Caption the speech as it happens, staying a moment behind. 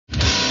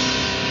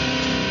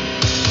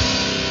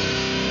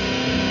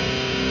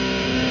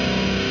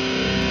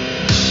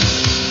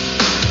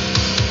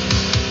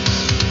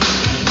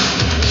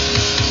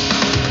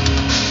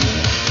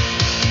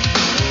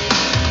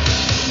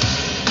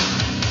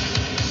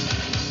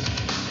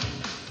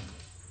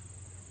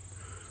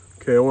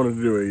Okay, I wanted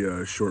to do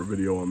a short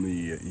video on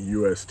the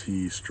UST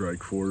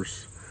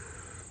Strikeforce.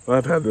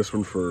 I've had this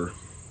one for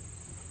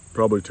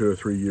probably 2 or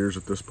 3 years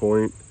at this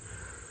point,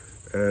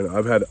 and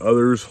I've had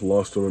others,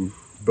 lost them in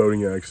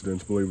boating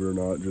accidents, believe it or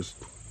not, just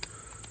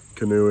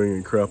canoeing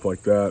and crap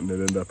like that, and it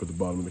ended up at the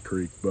bottom of the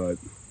creek. But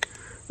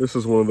this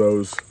is one of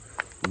those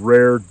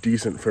rare,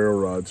 decent ferro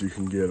rods you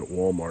can get at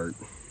Walmart.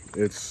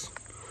 It's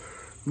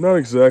not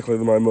exactly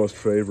my most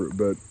favorite,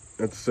 but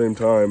at the same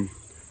time,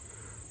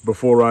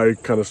 before I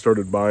kind of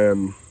started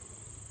buying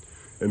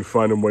and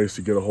finding ways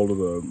to get a hold of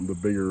the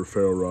bigger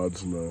ferro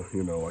rods and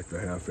the, like the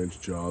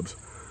 1/2-inch jobs,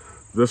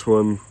 this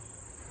one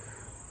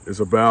is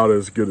about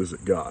as good as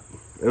it got.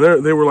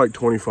 And they were like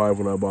 $25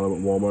 when I bought them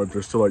at Walmart.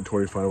 They're still like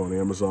 $25 on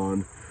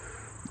Amazon.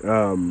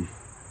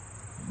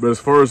 But as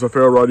far as a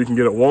ferro rod you can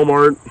get at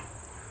Walmart,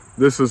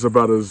 this is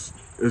about as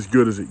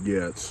good as it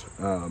gets.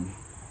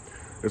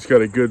 It's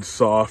got a good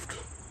soft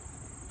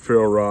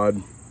ferro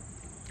rod.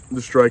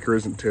 The striker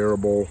isn't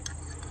terrible.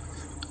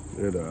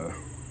 It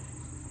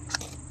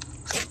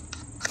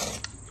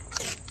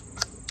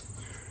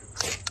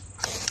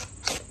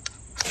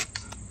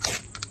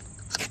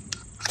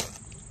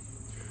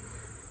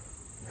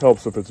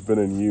helps if it's been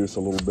in use a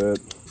little bit.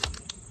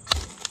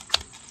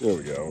 There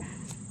we go.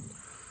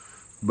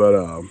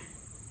 But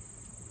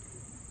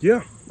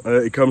yeah,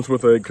 it comes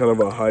with a kind of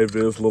a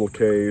high-vis little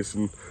case,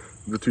 and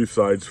the two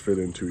sides fit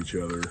into each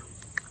other.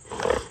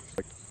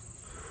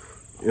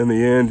 In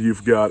the end,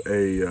 you've got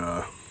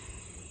a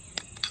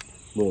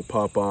little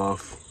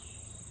pop-off,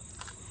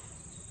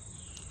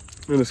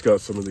 and it's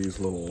got some of these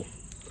little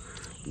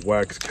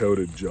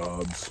wax-coated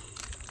jobs.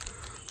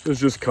 It's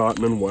just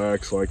cotton and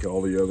wax like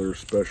all the other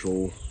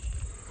special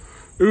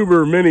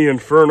Uber Mini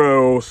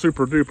Inferno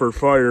Super Duper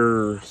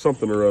Fire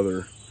something or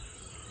other.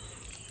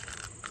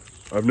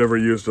 I've never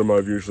used them.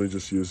 I've usually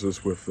just used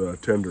this with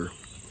tinder,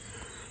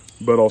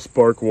 but I'll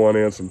spark one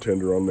and some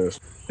tinder on this.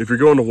 If you're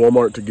going to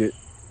Walmart to get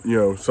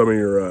some of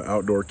your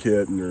outdoor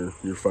kit and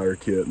your fire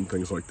kit and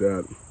things like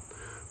that,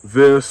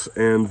 this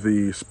and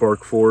the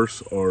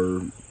Strikeforce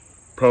are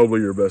probably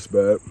your best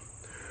bet.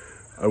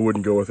 I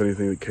wouldn't go with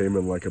anything that came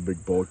in like a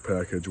big bulk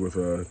package with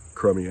a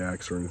crummy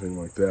axe or anything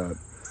like that.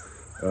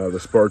 The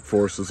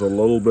Strikeforce is a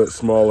little bit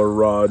smaller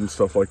rod and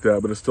stuff like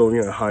that, but it's still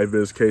a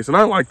high-vis case. And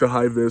I like the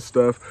high-vis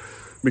stuff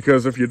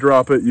because if you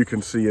drop it, you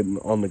can see it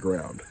on the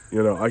ground.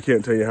 I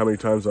can't tell you how many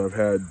times I've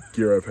had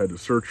gear I've had to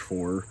search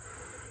for,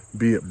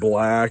 be it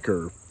black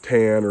or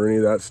tan or any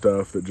of that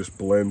stuff that just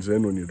blends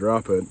in when you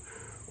drop it.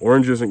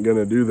 Orange isn't going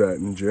to do that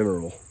in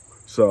general.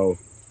 So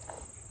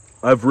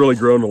I've really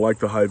grown to like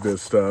the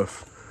high-vis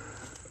stuff.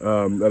 At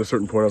a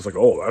certain point, I was like,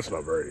 oh, that's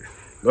not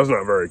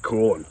very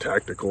cool and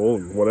tactical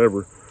and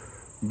whatever.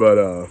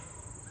 But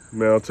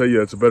man, I'll tell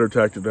you, it's a better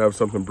tactic to have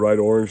something bright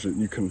orange that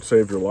you can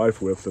save your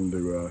life with than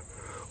to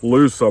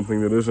lose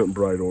something that isn't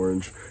bright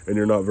orange and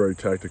you're not very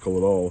tactical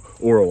at all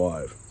or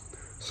alive.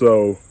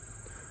 So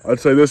I'd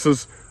say this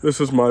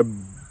is my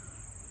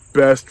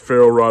best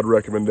ferro rod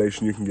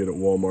recommendation you can get at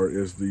Walmart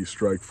is the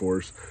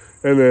Strikeforce,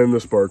 and then the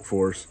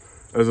Strikeforce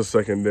as a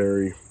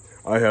secondary.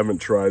 I haven't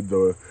tried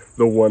the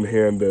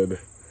one-handed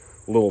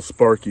little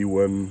sparky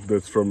one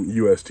that's from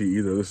UST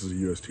either. This is a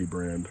UST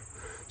brand.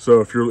 So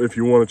if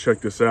you want to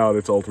check this out,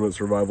 it's Ultimate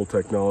Survival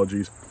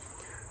Technologies,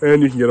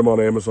 and you can get them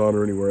on Amazon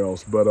or anywhere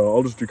else. But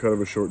I'll just do kind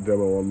of a short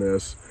demo on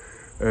this,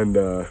 and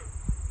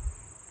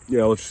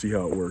yeah, let's see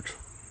how it works.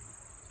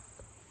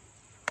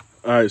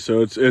 All right, so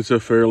it's a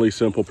fairly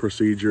simple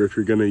procedure if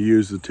you're going to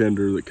use the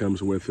tinder that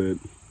comes with it.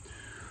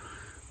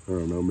 I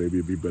don't know, maybe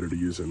it'd be better to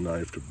use a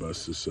knife to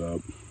bust this up.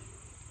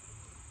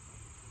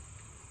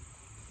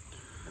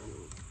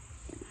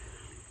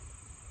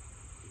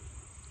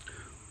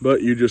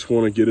 But you just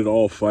want to get it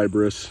all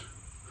fibrous.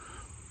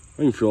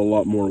 I can feel a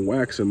lot more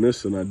wax in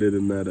this than I did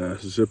in that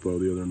Zippo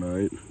the other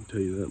night, I'll tell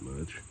you that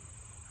much.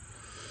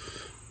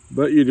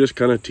 But you just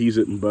kind of tease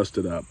it and bust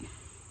it up.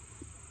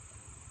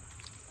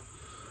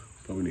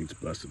 Probably needs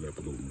busted up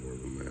a little more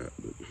than that.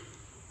 But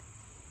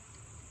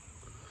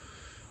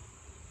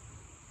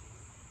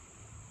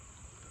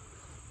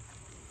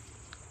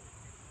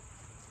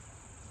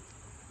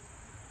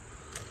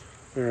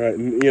all right,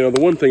 and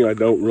the one thing I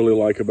don't really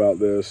like about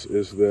this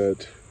is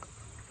that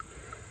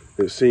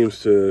it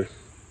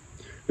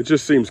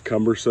just seems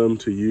cumbersome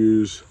to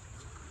use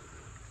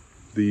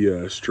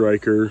the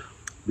striker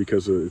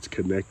because it's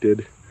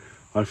connected.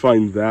 I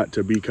find that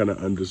to be kind of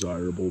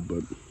undesirable,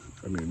 but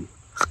I mean,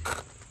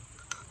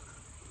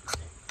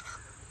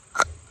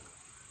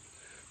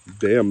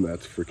 damn,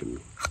 that's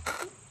freaking,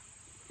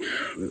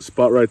 that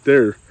spot right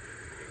there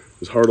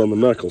is hard on the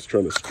knuckles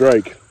trying to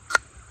strike.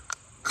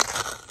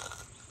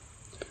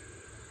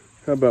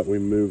 How about we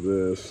move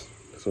this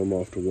so I'm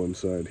off to one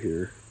side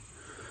here.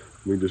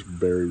 We just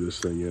bury this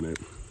thing in it.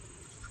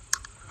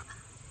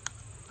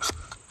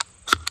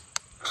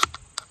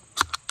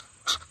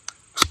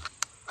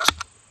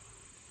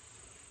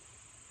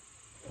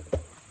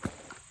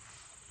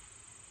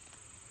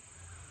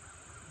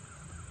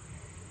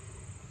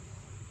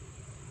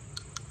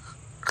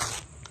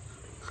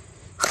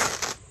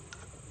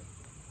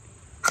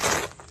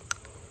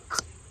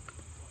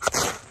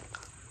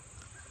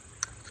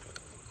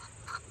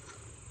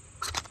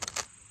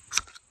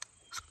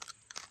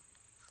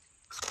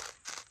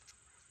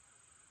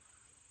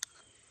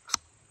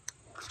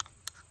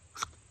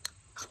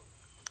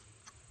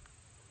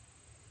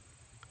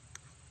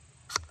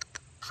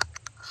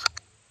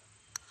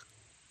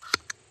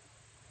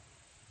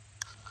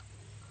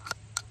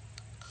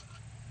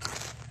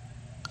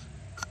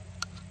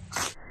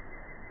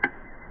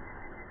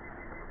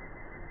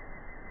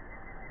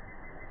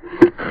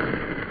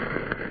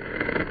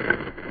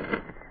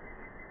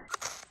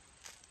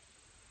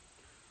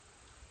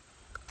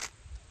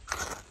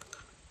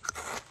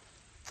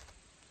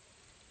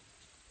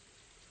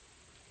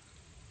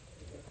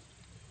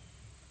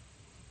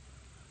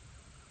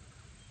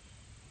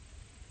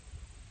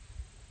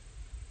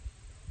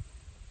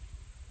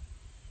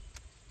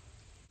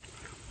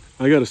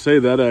 I gotta say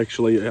that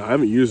actually, I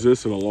haven't used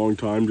this in a long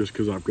time just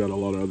because I've got a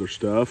lot of other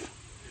stuff.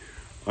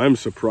 I'm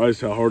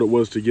surprised how hard it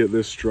was to get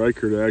this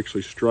striker to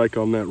actually strike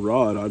on that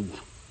rod.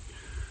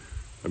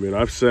 I mean,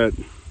 I've set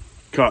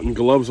cotton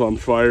gloves on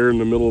fire in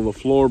the middle of the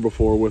floor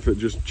before with it,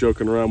 just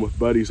joking around with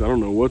buddies. I don't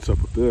know what's up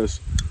with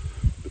this,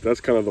 but that's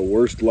kind of the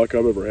worst luck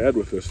I've ever had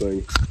with this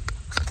thing.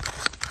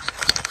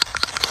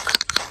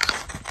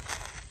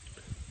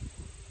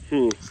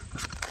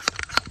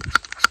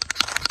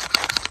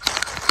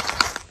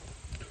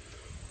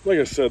 Like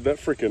I said,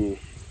 that's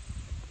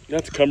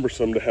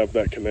cumbersome to have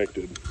that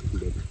connected.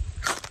 But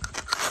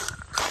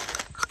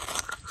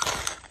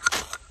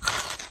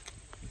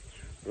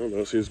I don't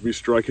know, seems to be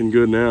striking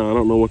good now. I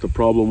don't know what the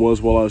problem was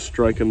while I was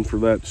striking for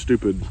that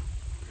stupid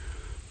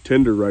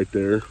tender right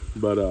there,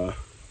 but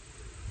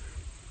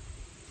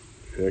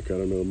heck, I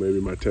don't know, maybe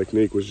my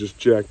technique was just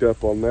jacked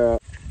up on that.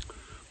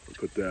 I'll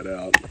put that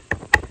out.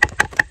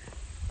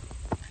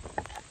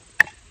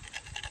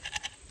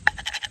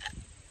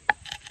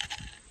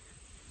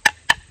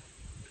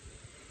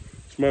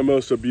 It's my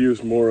most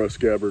abused Mora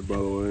scabbard, by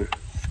the way.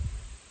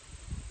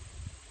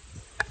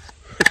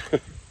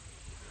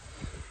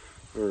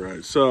 All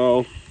right,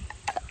 so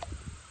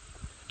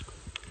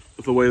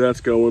with the way that's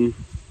going,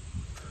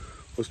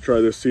 let's try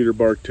this cedar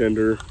bark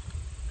tender.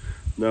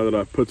 Now that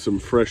I've put some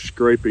fresh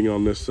scraping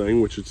on this thing,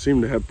 which it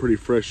seemed to have pretty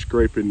fresh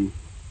scraping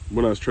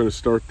when I was trying to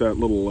start that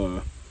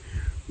little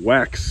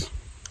wax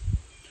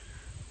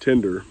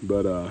tender,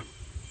 but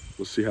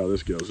let's see how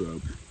this goes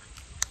up.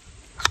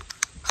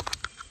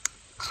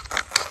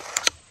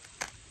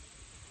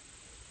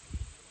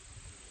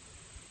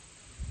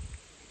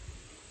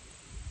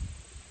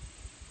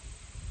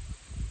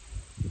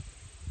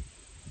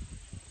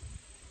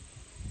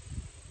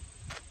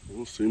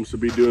 Well, seems to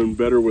be doing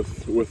better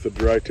with the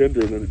dry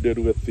tender than it did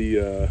with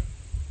the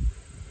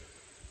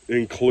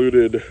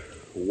included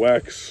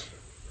wax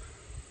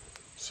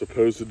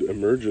supposed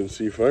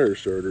emergency fire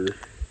starter.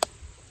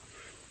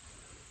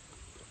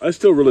 I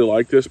still really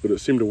like this, but it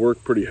seemed to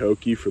work pretty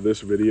hokey for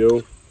this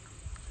video.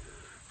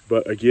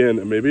 But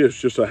again, maybe it's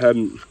just I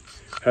hadn't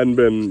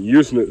been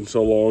using it in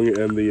so long,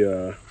 and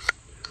the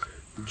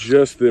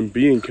just them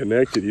being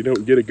connected, you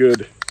just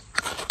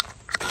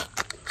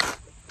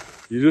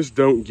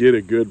don't get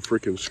a good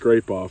freaking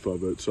scrape off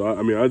of it. So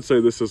I mean, I'd say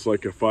this is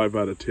like a 5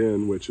 out of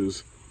 10, which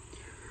is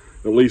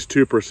at least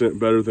 2%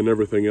 better than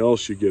everything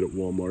else you get at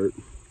Walmart,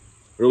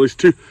 or at least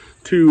two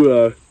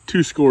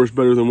scores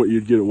better than what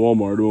you'd get at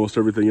Walmart. Almost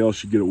everything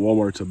else you get at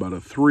Walmart's about a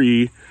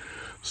 3.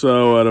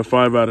 So at a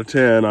 5 out of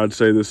 10, I'd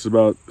say this is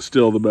about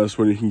still the best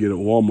one you can get at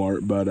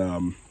Walmart. But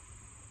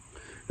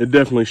it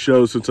definitely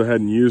shows, since I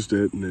hadn't used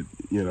it and it,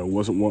 you know,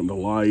 wasn't wanting to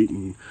light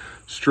and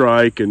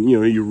strike, and you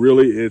know,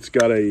 it's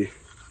got a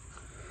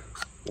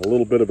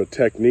little bit of a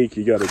technique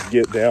you got to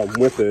get down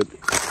with it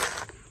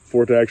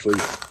for it to actually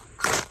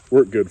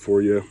work good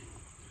for you.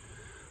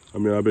 I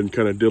mean, I've been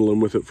kind of diddling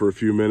with it for a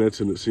few minutes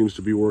and it seems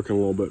to be working a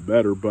little bit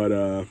better,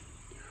 but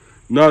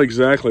not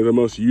exactly the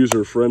most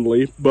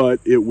user-friendly,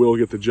 but it will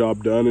get the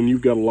job done. And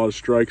you've got a lot of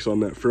strikes on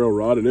that ferro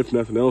rod, and if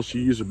nothing else,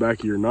 you use the back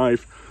of your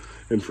knife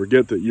and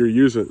forget that you're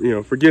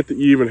using, forget that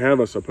you even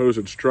have a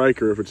supposed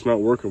striker if it's not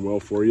working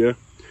well for you.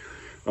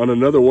 On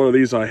another one of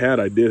these I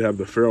did have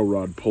the ferro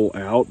rod pull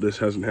out. This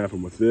hasn't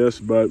happened with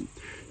this, but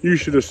you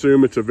should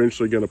assume it's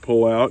eventually going to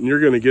pull out, and you're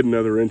going to get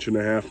another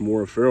 1.5 inch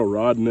more of ferro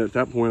rod, and at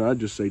that point I'd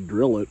just say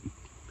drill it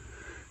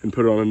and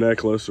put it on a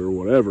necklace or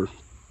whatever.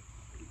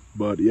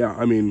 But yeah,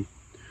 I mean,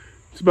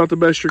 it's about the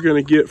best you're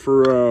going to get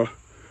for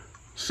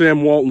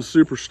Sam Walton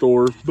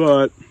Superstore,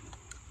 but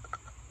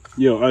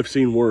I've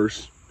seen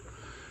worse.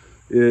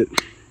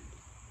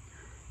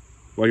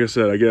 Like I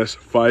said, I guess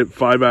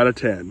 5 out of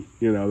 10.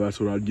 That's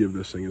what I'd give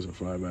this thing, as a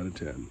 5 out of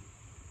 10.